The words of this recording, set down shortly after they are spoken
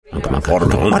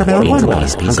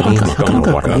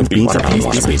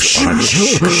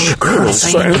Colonel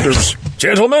Sanders.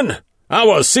 Gentlemen,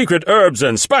 our secret herbs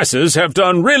and spices have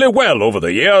done really well over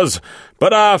the years,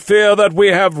 but I fear that we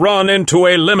have run into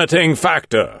a limiting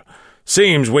factor.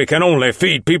 Seems we can only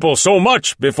feed people so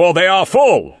much before they are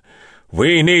full.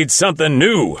 We need something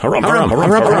new. Harumph.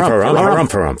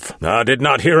 I did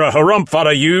not hear a harumph out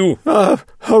of you.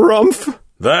 Harumph?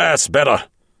 That's better.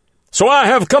 So I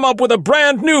have come up with a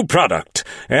brand new product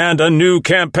and a new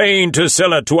campaign to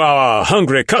sell it to our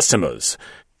hungry customers.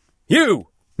 You,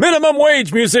 minimum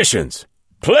wage musicians,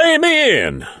 play me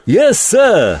in. Yes,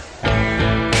 sir.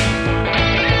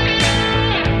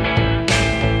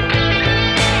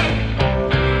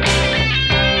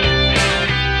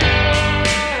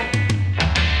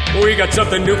 We got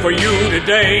something new for you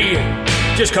today.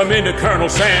 Just come into Colonel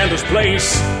Sanders'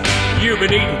 place. You've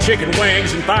been eating chicken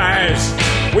wings and thighs.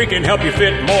 We can help you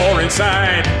fit more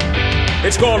inside.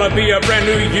 It's gonna be a brand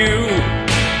new you.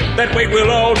 That weight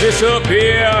will all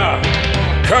disappear.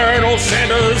 Colonel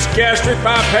Sanders Gastric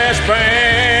Bypass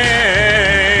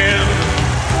Band.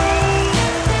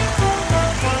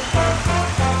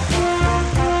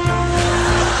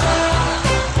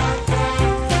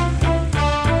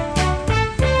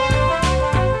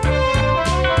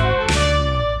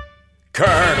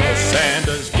 Colonel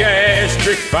Sanders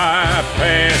Gastric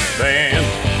Bypass Band.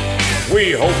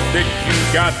 We hope that you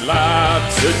got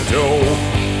lots of dough.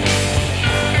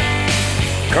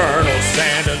 Colonel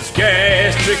Sanders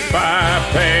Gastric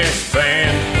Bypass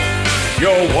Band.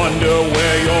 You'll wonder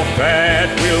where your fat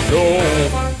will go.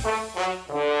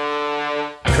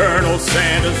 Colonel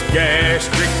Sanders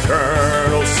Gastric,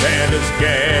 Colonel Sanders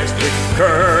Gastric,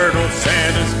 Colonel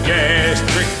Sanders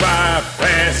Gastric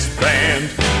Bypass Band.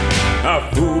 Our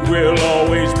food will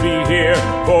always be here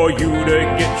for you to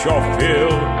get your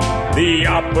fill. The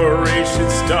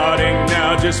operation's starting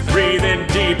now. Just breathe in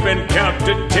deep and count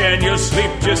to 10. You'll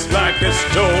sleep just like a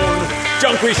stone.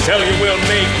 Junk we sell you will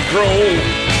make you grow.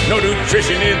 No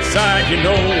nutrition inside, you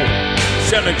know.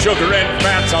 Selling sugar and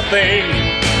fat's our thing.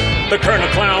 The Colonel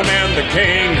Clown and the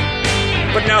King.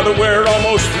 But now that we're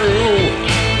almost through,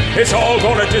 it's all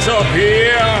gonna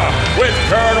disappear with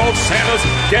Colonel Sanders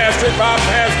Gastric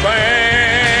Bypass Band.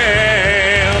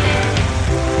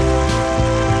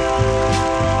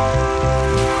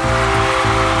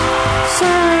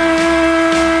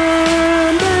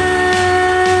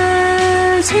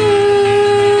 Sanders here.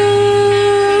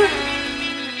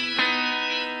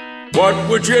 What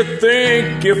would you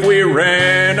think if we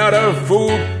ran out of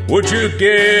food? Would you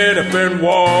get up and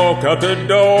walk out the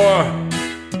door?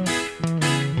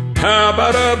 How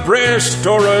about a breast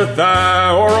or a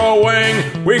thigh or a wing?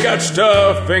 We got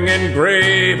stuffing and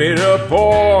gravy to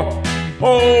pour.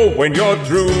 Oh, when you're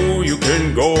through, you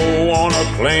can go on a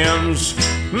cleanse.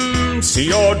 See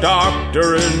your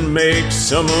doctor and make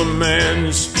some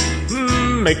amends.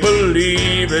 Make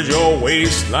believe as your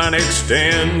waistline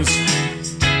extends.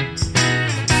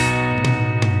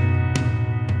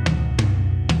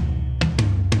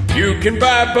 You can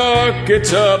buy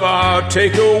buckets of our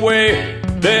takeaway,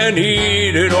 then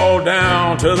eat it all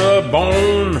down to the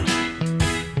bone.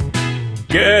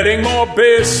 Getting more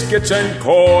biscuits and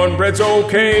cornbread's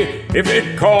okay. If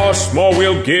it costs more,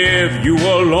 we'll give you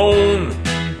a loan.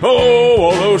 Oh,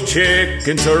 all those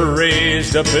chickens are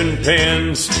raised up in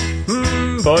pens.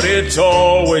 But it's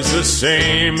always the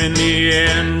same in the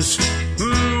ends.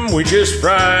 We just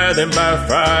fry them by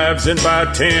 5s and by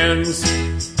 10s.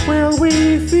 Will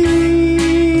we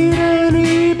feed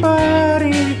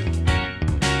anybody?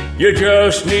 You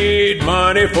just need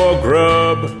money for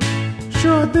grub.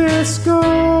 Should this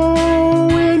go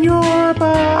in your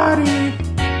body?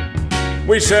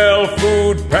 We sell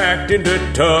food packed into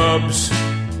tubs.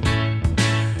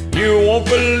 You won't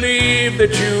believe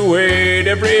that you ate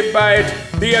every bite.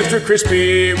 The extra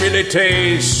crispy really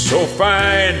tastes so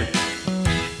fine.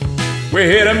 We're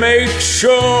here to make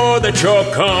sure that you're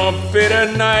comfy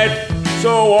tonight,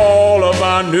 so all of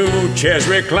our new chairs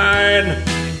recline.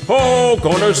 Oh,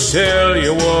 gonna sell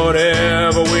you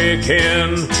whatever we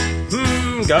can.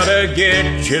 Gotta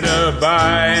get you to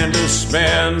buy and to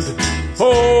spend.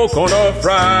 Oh, gonna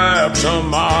fry up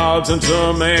some odds and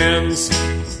some ends.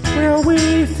 Will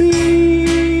we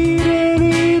feed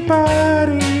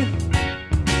anybody?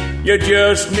 You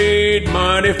just need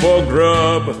money for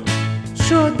grub.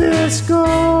 Should this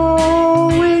go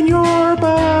in your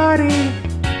body?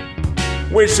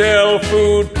 We sell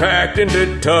food packed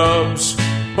into tubs.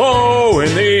 Oh,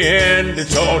 in the end,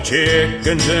 it's all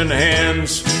chickens and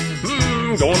hens.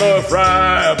 Gonna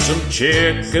fry up some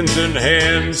chickens and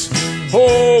hens.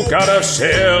 Oh, gotta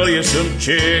sell you some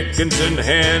chickens and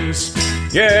hens.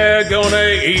 Yeah, gonna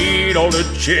eat all the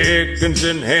chickens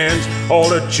and hens, all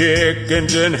the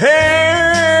chickens and hens.